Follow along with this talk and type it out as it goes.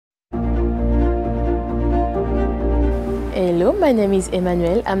Hello, my name is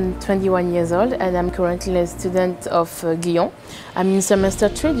Emmanuelle. I'm 21 years old and I'm currently a student of Glion. I'm in semester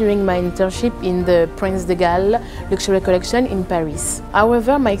 3 during my internship in the Prince de Galles luxury collection in Paris.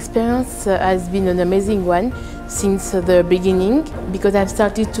 However, my experience has been an amazing one since the beginning because I've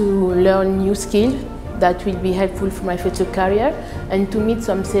started to learn new skills that will be helpful for my future career and to meet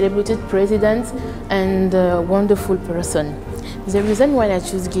some celebrated presidents and wonderful person. The reason why I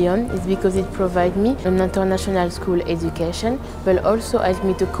choose Glion is because it provides me an international school education, but also helps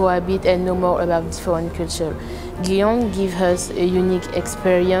me to cohabit and know more about different culture. Glion gives us a unique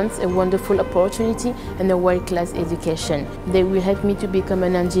experience, a wonderful opportunity, and a world-class education. They will help me to become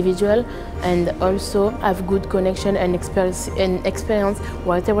an individual and also have good connection and experience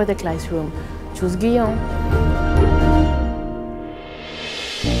whatever the classroom. Choose Glion.